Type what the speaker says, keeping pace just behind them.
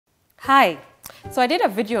Hi, so I did a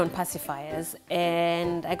video on pacifiers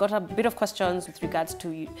and I got a bit of questions with regards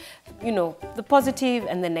to, the positive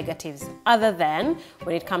and the negatives other than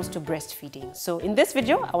when it comes to breastfeeding. So in this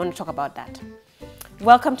video, I want to talk about that.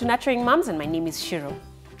 Welcome to Nurturing Moms and my name is Shiro.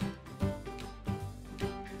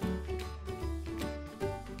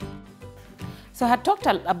 So I had talked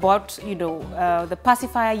about, the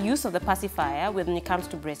pacifier, use of the pacifier when it comes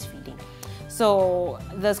to breastfeeding. So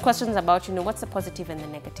there's questions about, what's the positive and the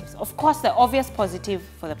negatives. Of course, the obvious positive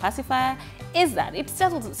for the pacifier is that it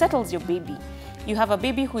settles your baby. You have a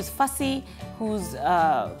baby who's fussy, who's,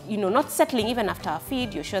 not settling even after a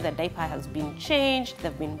feed. You're sure the diaper has been changed,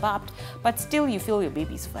 they've been burped, but still you feel your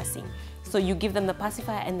baby's fussy. So you give them the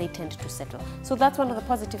pacifier and they tend to settle. So that's one of the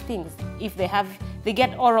positive things. If they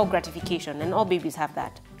get oral gratification, and all babies have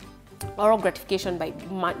that. Oral gratification by,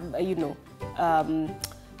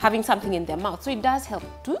 having something in their mouth. So it does help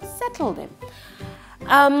to settle them.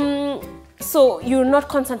 So you're not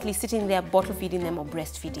constantly sitting there bottle feeding them or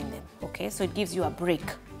breastfeeding them, okay? So it gives you a break.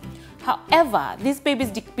 However, these babies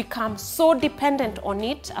become so dependent on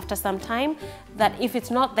it after some time that if it's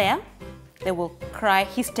not there, they will cry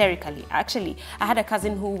hysterically. Actually, I had a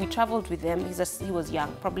cousin who we traveled with them. He was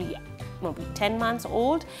young, probably 10 months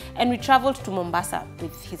old, and we traveled to Mombasa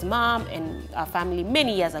with his mom and our family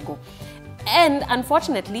many years ago. And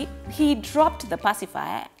unfortunately, he dropped the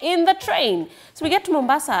pacifier in the train. So we get to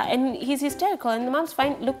Mombasa and he's hysterical and the mom's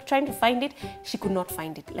trying to find it. She could not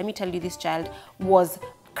find it. Let me tell you, this child was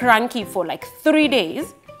cranky for like 3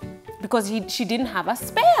 days because she didn't have a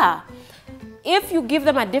spare. If you give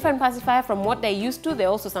them a different pacifier from what they're used to, they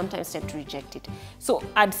also sometimes tend to reject it. So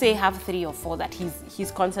I'd say have 3 or 4 that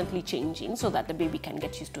he's constantly changing so that the baby can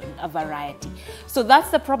get used to a variety. So that's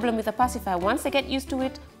the problem with the pacifier. Once they get used to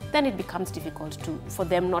it, then it becomes difficult for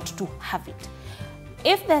them not to have it.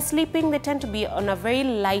 If they're sleeping, they tend to be on a very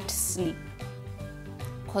light sleep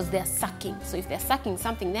because they're sucking. So if they're sucking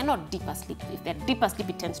something, they're not deep asleep. If they're deep asleep,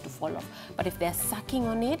 it tends to fall off. But if they're sucking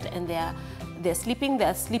on it and they're sleeping,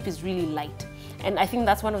 their sleep is really light. And I think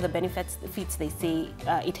that's one of the benefits they say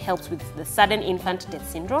it helps with the sudden infant death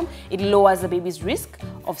syndrome. It lowers the baby's risk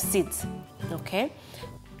of SIDS, okay?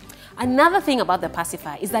 Another thing about the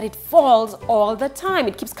pacifier is that it falls all the time.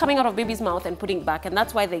 It keeps coming out of baby's mouth and putting it back, and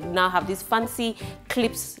that's why they now have these fancy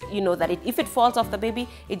clips, that if it falls off the baby,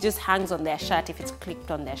 it just hangs on their shirt, if it's clipped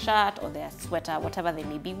on their shirt or their sweater, whatever they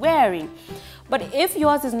may be wearing. But if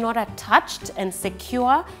yours is not attached and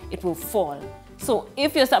secure, it will fall. So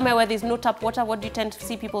if you're somewhere where there's no tap water, what do you tend to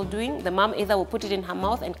see people doing? The mom either will put it in her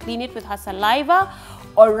mouth and clean it with her saliva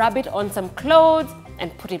or rub it on some clothes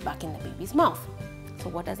and put it back in the baby's mouth. So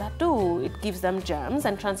what does that do? It gives them germs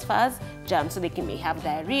and transfers germs, so they may have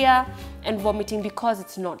diarrhea and vomiting because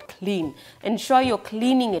it's not clean. Ensure you're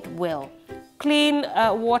cleaning it well. Clean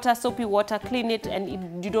water, soapy water, clean it,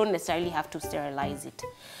 and you don't necessarily have to sterilize it.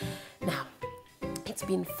 Now, it's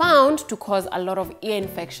been found to cause a lot of ear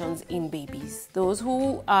infections in babies. Those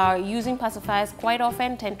who are using pacifiers quite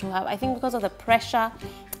often tend to have, I think because of the pressure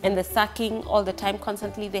and the sucking all the time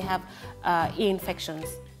constantly, they have ear infections.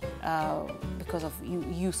 Because of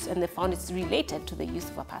use, and they found it's related to the use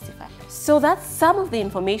of a pacifier. So that's some of the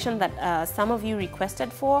information that some of you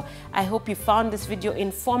requested for. I hope you found this video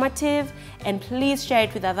informative, and please share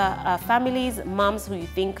it with other families, moms who you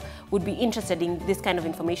think would be interested in this kind of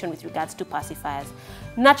information with regards to pacifiers.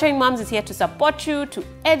 Nurturing Moms is here to support you, to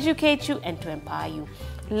educate you, and to empower you.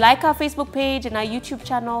 Like our Facebook page and our YouTube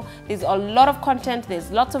channel. There's a lot of content.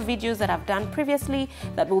 There's lots of videos that I've done previously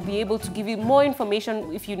that will be able to give you more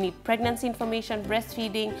information if you need pregnancy information,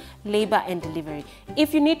 breastfeeding, labor and delivery.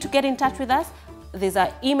 If you need to get in touch with us, there's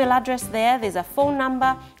our email address there. There's a phone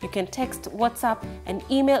number. You can text, WhatsApp and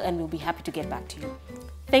email, and we'll be happy to get back to you.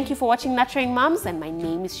 Thank you for watching Nurturing Moms, and my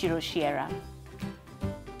name is Shiro Shiera.